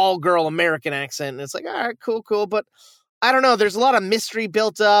 all-girl American accent. And it's like, all right, cool. But I don't know. There's a lot of mystery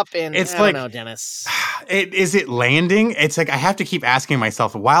built up. And It's I don't like- know, Dennis. Is it landing? It's like I have to keep asking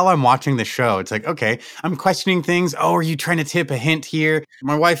myself while I'm watching the show. It's like, okay, I'm questioning things. Oh, are you trying to tip a hint here?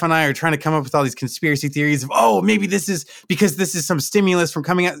 My wife and I are trying to come up with all these conspiracy theories of, oh, maybe this is because this is some stimulus from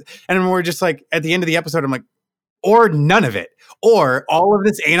coming out. And we're just like, at the end of the episode, I'm like, or none of it. Or all of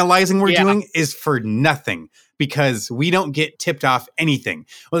this analyzing we're Yeah. doing is for nothing because we don't get tipped off anything.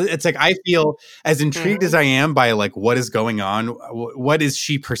 Well, it's like I feel as intrigued as I am by like what is going on. What is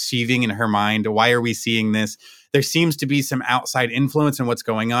she perceiving in her mind? Why are we seeing this? There seems to be some outside influence in what's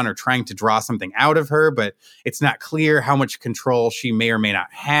going on or trying to draw something out of her, but it's not clear how much control she may or may not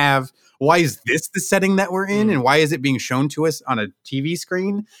have. Why is this the setting that we're in? And why is it being shown to us on a TV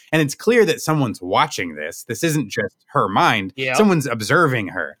screen? And it's clear that someone's watching this. This isn't just her mind. Yeah. Someone's observing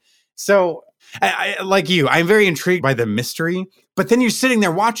her. So I, like you, I'm very intrigued by the mystery, but then you're sitting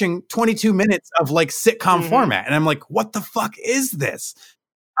there watching 22 minutes of like sitcom Mhm. format. And I'm like, what the fuck is this?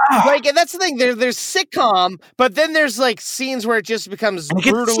 Like, and that's the thing. There's sitcom, but then there's like scenes where it just becomes And it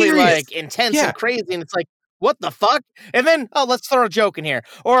gets brutally serious. like intense Yeah. and crazy, and it's like, what the fuck? And then, let's throw a joke in here.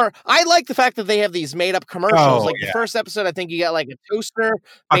 Or I like the fact that they have these made up commercials. Oh, Like the yeah. first episode, I think you got like a toaster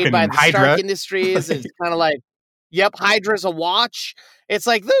Fucking made by the Hydra. Stark Industries. It's kind of like, yep, Hydra's a watch. It's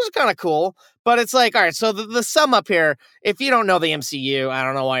like, those are kind of cool. But it's like, all right, so the sum up here, if you don't know the MCU, I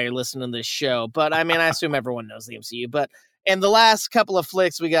don't know why you're listening to this show, but I mean, I assume everyone knows the MCU. But in the last couple of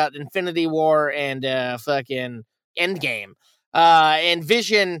flicks, we got Infinity War and fucking Endgame. And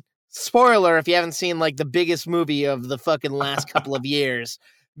Vision, spoiler, if you haven't seen like the biggest movie of the fucking last couple of years,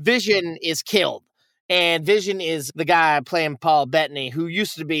 Vision is killed. And Vision is the guy playing Paul Bettany, who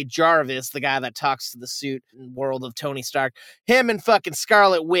used to be Jarvis, the guy that talks to the suit in the world of Tony Stark. Him and fucking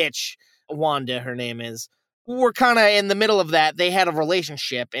Scarlet Witch, Wanda, her name is, were kind of in the middle of that. They had a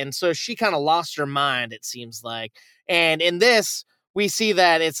relationship. And so she kind of lost her mind, it seems like. And in this, we see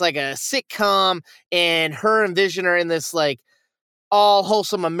that it's like a sitcom, and her and Vision are in this like all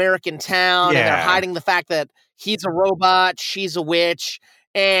wholesome American town, and they're Yeah. hiding the fact that he's a robot, she's a witch,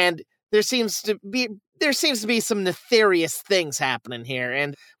 and there seems to be there seems to be some nefarious things happening here.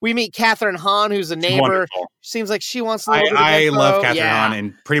 And we meet Catherine Hahn, who's a neighbor. Wonderful. Seems like she wants a little bit of I info. love Catherine Yeah. Hahn,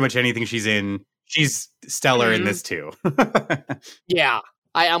 and pretty much anything she's in, she's stellar in this too. Yeah,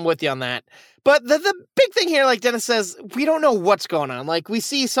 I'm with you on that. But the big thing here, like Dennis says, we don't know what's going on. Like, we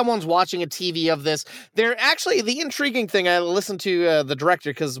see someone's watching a TV of this. They're actually, the intriguing thing, I listened to the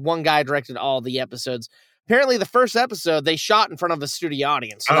director, because one guy directed all the episodes. Apparently, the first episode, they shot in front of a studio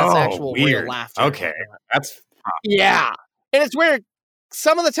audience. So that's actual weird. real laughter. Okay, that's... Yeah. And it's weird.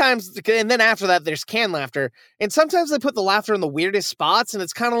 Some of the times, and then after that, there's canned laughter. And sometimes they put the laughter in the weirdest spots, and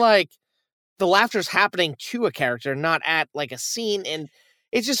it's kind of like the laughter's happening to a character, not at like a scene. And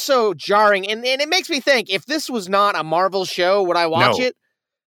it's just so jarring. And it makes me think, if this was not a Marvel show, would I watch it?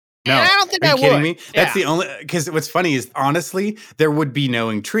 No. And I don't think Are you I kidding would. me? That's the only... Because what's funny is, honestly, there would be no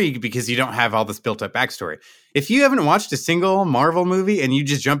intrigue because you don't have all this built-up backstory. If you haven't watched a single Marvel movie and you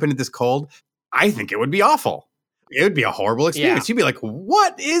just jump into this cold, I think it would be awful. It would be a horrible experience. You'd be like,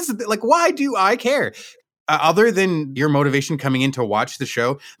 what is... Like, why do I care? Other than your motivation coming in to watch the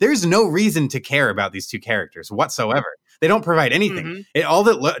show, there's no reason to care about these two characters whatsoever. They don't provide anything. All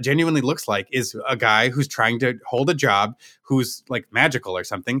that genuinely looks like is a guy who's trying to hold a job, who's like magical or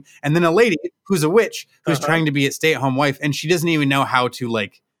something, and then a lady who's a witch who's trying to be a stay-at-home wife, and she doesn't even know how to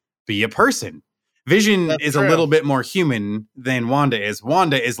like be a person. Vision is a little bit more human than Wanda is.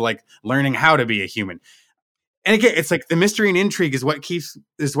 Wanda is like learning how to be a human. And again, it's like the mystery and intrigue is what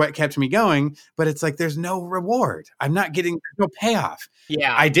kept me going, but it's like there's no reward. I'm not getting no payoff.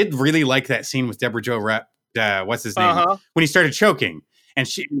 Yeah. I did really like that scene with Deborah Jo Rupp. What's his name? When he started choking, and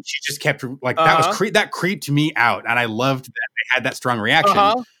she just kept like that creeped me out, and I loved that they had that strong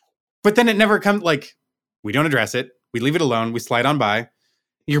reaction. But then it never comes. Like, we don't address it. We leave it alone. We slide on by.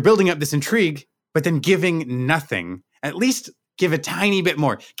 You're building up this intrigue, but then giving nothing. At least give a tiny bit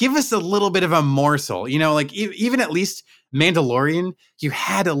more. Give us a little bit of a morsel. You know, like even at least Mandalorian, you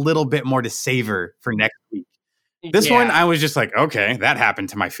had a little bit more to savor for next week. This one, I was just like, okay, that happened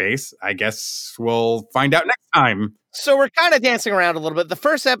to my face. I guess we'll find out next time. So we're kind of dancing around a little bit. The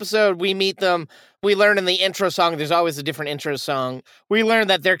first episode, we meet them. We learn in the intro song, there's always a different intro song. We learn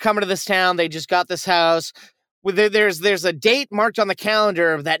that they're coming to this town. They just got this house. There's a date marked on the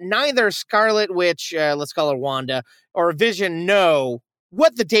calendar that neither Scarlet Witch, let's call her Wanda, or Vision know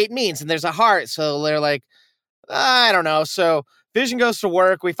what the date means. And there's a heart. So they're like, I don't know. So Vision goes to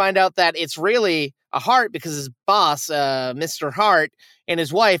work. We find out that it's really a heart because his boss, Mr. Hart, and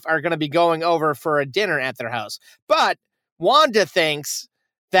his wife are going to be going over for a dinner at their house. But Wanda thinks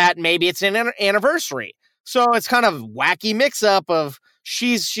that maybe it's an anniversary. So it's kind of wacky mix-up of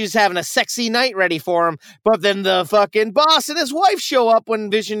she's having a sexy night ready for him, but then the fucking boss and his wife show up when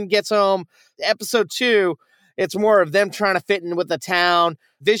Vision gets home. Episode 2, it's more of them trying to fit in with the town.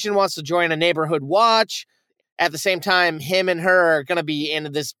 Vision wants to join a neighborhood watch. At the same time, him and her are going to be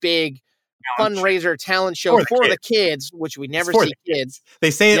in this big fundraiser talent show for the kids, which we never see kids.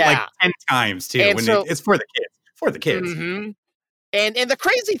 They say it like 10 times too. And when it's for the kids. For the kids. Mm-hmm. And the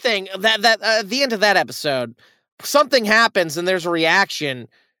crazy thing that at the end of that episode, something happens and there's a reaction,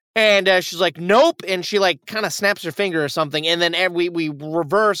 and she's like, "Nope," and she like kind of snaps her finger or something, and then we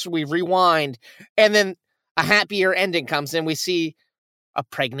reverse, we rewind, and then a happier ending comes in. We see a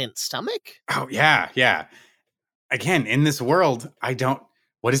pregnant stomach. Oh yeah. Again, in this world,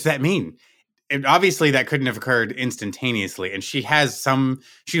 what does that mean? Obviously, that couldn't have occurred instantaneously. And she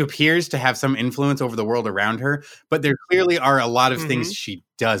appears to have some influence over the world around her, but there clearly are a lot of things she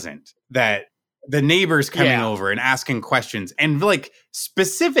doesn't. That the neighbors coming over and asking questions and like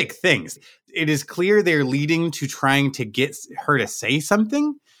specific things. It is clear they're leading to trying to get her to say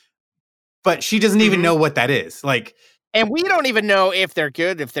something, but she doesn't even know what that is. Like, and we don't even know if they're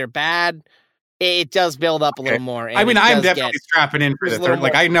good, if they're bad. It does build up a little more. I mean, I'm definitely strapping in for the third.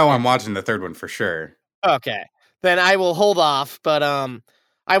 Like, I know I'm watching the third one for sure. Okay, then I will hold off. But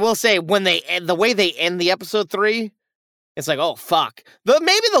I will say when the way they end the episode 3, it's like, oh fuck.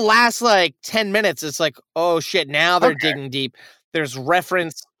 Maybe the last like 10 minutes, it's like, oh shit. Now they're digging deep. There's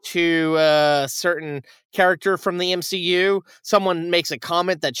reference to a certain character from the MCU. Someone makes a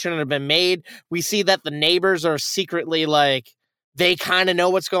comment that shouldn't have been made. We see that the neighbors are secretly like they kind of know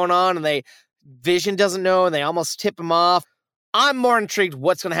what's going on, and Vision doesn't know, and they almost tip him off. I'm more intrigued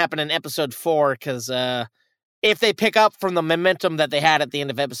what's going to happen in episode 4, because if they pick up from the momentum that they had at the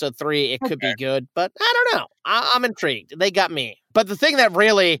end of episode 3, it could be good. But I don't know. I'm intrigued. They got me. But the thing that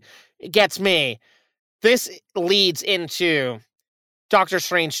really gets me, this leads into Doctor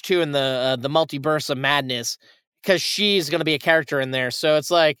Strange 2 and the Multiverse of Madness, because she's going to be a character in there. So it's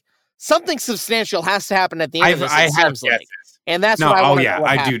like something substantial has to happen at the end of this. And that's No, what I oh want to yeah, know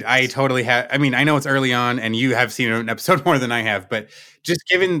what I happens. dude, I totally have. I mean, I know it's early on, and you have seen an episode more than I have, but just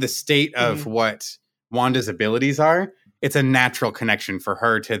given the state of what Wanda's abilities are, it's a natural connection for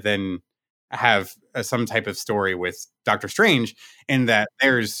her to then have some type of story with Doctor Strange, in that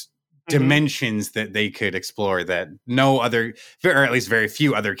there's dimensions that they could explore that no other, or at least very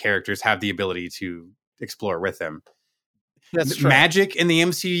few other characters have the ability to explore with them. That's true. Magic in the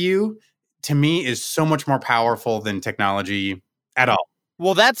MCU, to me, is so much more powerful than technology at all.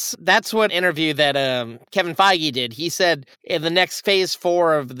 Well, that's what interview that Kevin Feige did. He said the next phase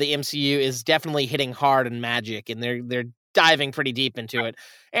 4 of the MCU is definitely hitting hard in magic, and they're diving pretty deep into it.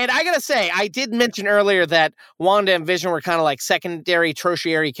 And I gotta say, I did mention earlier that Wanda and Vision were kind of like secondary,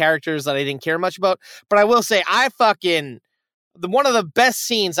 tertiary characters that I didn't care much about. But I will say, one of the best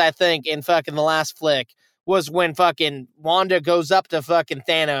scenes I think in fucking the last flick was when fucking Wanda goes up to fucking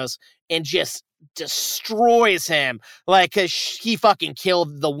Thanos and just destroys him, like, cause he fucking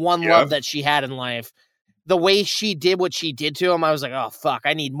killed the one love that she had in life. The way she did what she did to him, I was like, oh fuck,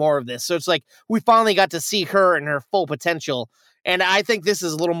 I need more of this. So it's like we finally got to see her in her full potential, and I think this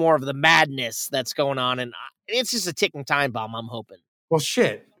is a little more of the madness that's going on, and it's just a ticking time bomb. I'm hoping. Well,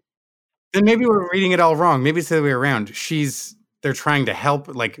 shit. Then maybe we're reading it all wrong. Maybe it's the other way around. They're trying to help.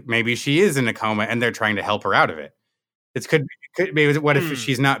 Like maybe she is in a coma, and they're trying to help her out of it. It could be. What if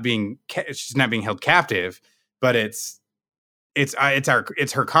she's not being held captive, but it's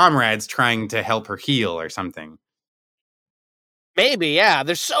her comrades trying to help her heal or something. Maybe, yeah.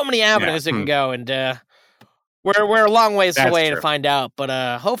 There's so many avenues that can go, and we're a long ways away to find out.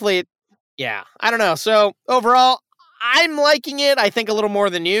 But hopefully, yeah. I don't know. So overall, I'm liking it. I think a little more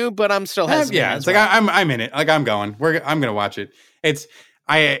than you, but I'm still hesitant. Yeah, it's like I'm in it. Like I'm going. I'm gonna watch it. It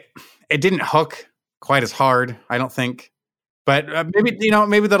didn't hook quite as hard, I don't think. But maybe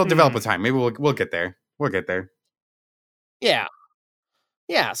that'll develop with time. Maybe we'll get there. We'll get there. Yeah.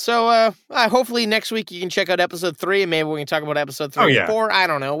 Yeah. So hopefully next week you can check out episode 3, and maybe we can talk about episode 3 and 4. I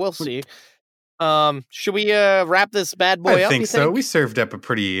don't know. We'll see. Should we wrap this bad boy up? I think so. We served up a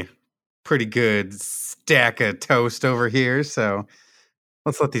pretty good stack of toast over here, so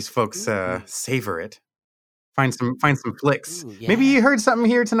let's let these folks savor it. Find some flicks. Ooh, yeah. Maybe you heard something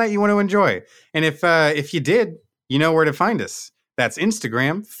here tonight you want to enjoy. And if you did, you know where to find us. That's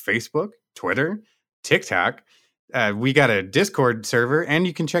Instagram, Facebook, Twitter, TikTok. We got a Discord server, and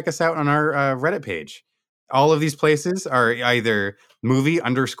you can check us out on our Reddit page. All of these places are either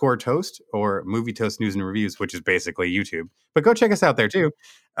movie_toast or movie toast news and reviews, which is basically YouTube. But go check us out there too.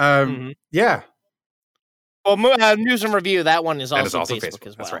 Yeah. Well, news and review, that one is also Facebook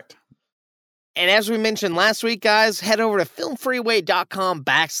as well. That's right. And as we mentioned last week, guys, head over to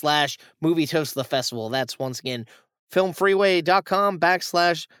filmfreeway.com/movie toast the festival. That's once again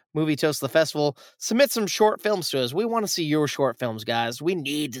filmfreeway.com/movie toast the festival. Submit some short films to us. We want to see your short films, guys. We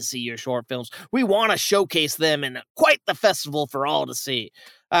need to see your short films. We want to showcase them in quite the festival for all to see.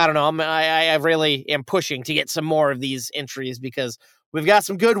 I don't know. I really am pushing to get some more of these entries because we've got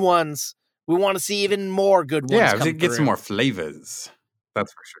some good ones. We want to see even more good ones. Yeah, get some more flavors.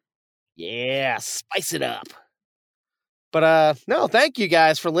 That's for sure. Yeah, spice it up. But no, thank you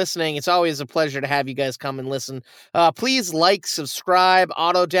guys for listening. It's always a pleasure to have you guys come and listen. Please like, subscribe,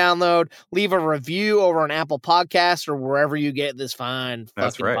 auto download, leave a review over on Apple Podcasts or wherever you get this fine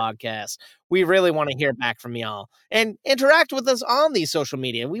fucking podcast. We really want to hear back from y'all and interact with us on these social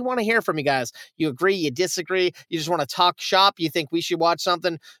media. We want to hear from you guys. You agree, you disagree, you just want to talk shop, you think we should watch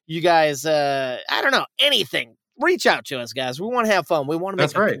something, you guys, I don't know, anything. Reach out to us, guys. We want to have fun. We want to make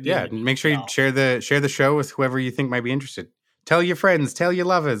That's right. Yeah. Make sure you share the show with whoever you think might be interested. Tell your friends, tell your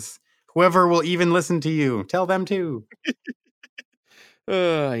lovers, whoever will even listen to you. Tell them too.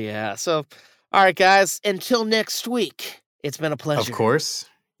 Oh, yeah. So, all right, guys, until next week, it's been a pleasure. Of course,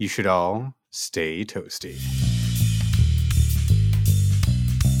 you should all stay toasty.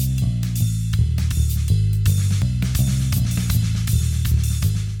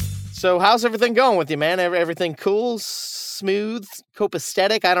 So how's everything going with you, man? Everything cool, smooth,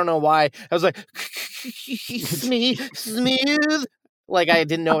 copacetic? I don't know why. I was like, smooth. Like I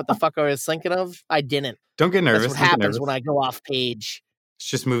didn't know what the fuck I was thinking of. I didn't. Don't get nervous. That's what happens when I go off page. It's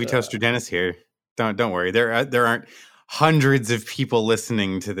just Movie Toaster Dennis here. Don't worry. There aren't hundreds of people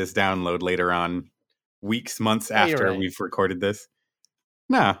listening to this download later on, weeks, months after we've recorded this.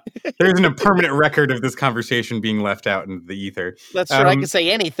 No, there isn't a permanent record of this conversation being left out into the ether. That's true. I can say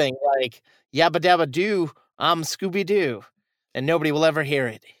anything like yabba dabba doo, I'm Scooby Doo, and nobody will ever hear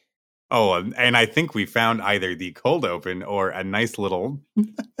it. Oh, and I think we found either the cold open or a nice little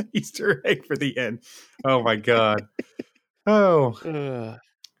Easter egg for the end. Oh my god! Oh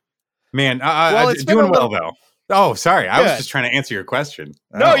man, well, doing well though. Oh, sorry. I was Good. just trying to answer your question.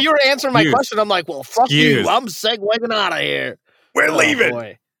 No, Oh. you were answering my Excuse. question. I'm like, well, fuck you. Excuse. I'm segueing out of here. We're Oh, leaving.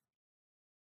 boy.